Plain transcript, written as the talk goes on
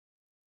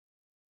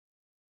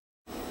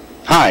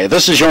Hi,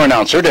 this is your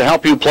announcer to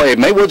help you play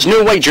Maywood's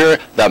new wager,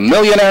 the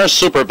Millionaire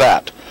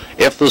SUPERBET.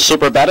 If the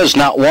SUPERBET is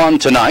not won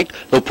tonight,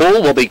 the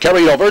pool will be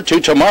carried over to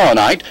tomorrow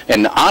night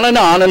and on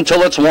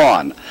until it's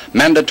won.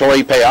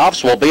 Mandatory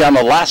payoffs will be on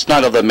the last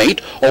night of the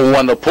meet or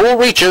when the pool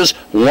reaches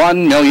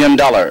 $1 million.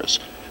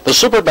 The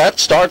SUPERBET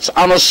starts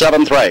on the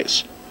 7th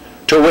race.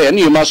 To win,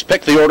 you must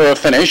pick the order of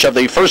finish of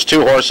the first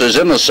 2 horses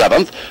in the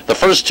 7th, the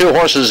first 2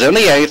 horses in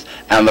the 8th,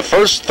 and the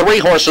first 3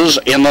 horses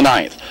in the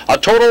 9th. A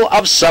total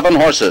of 7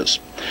 horses.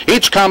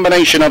 Each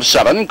combination of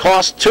 7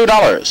 costs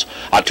 $2.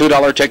 A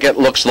 $2 ticket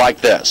looks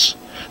like this.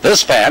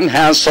 This fan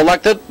has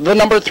selected the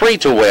number 3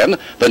 to win,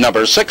 the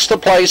number 6 to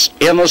place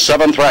in the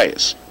 7th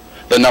race,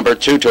 the number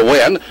 2 to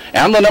win,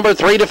 and the number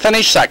 3 to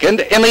finish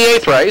second in the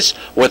 8th race,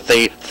 with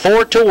the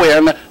 4 to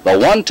win, the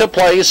 1 to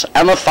place,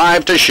 and the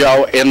 5 to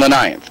show in the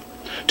 9th.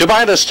 To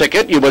buy this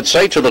ticket, you would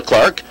say to the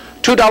clerk,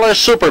 $2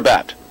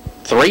 SUPERBET,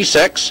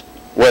 3-6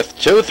 with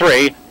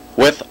 2-3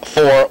 with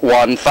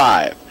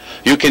 4-1-5.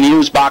 You can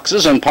use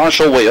boxes and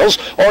partial wheels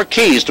or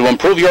keys to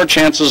improve your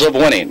chances of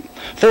winning.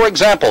 For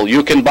example,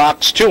 you can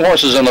box 2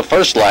 horses in the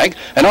first leg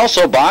and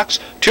also box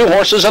 2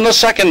 horses in the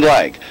second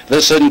leg.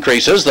 This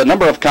increases the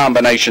number of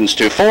combinations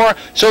to 4,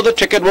 so the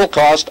ticket will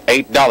cost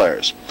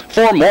 $8.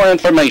 For more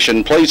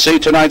information, please see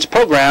tonight's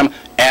program,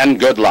 and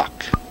good luck.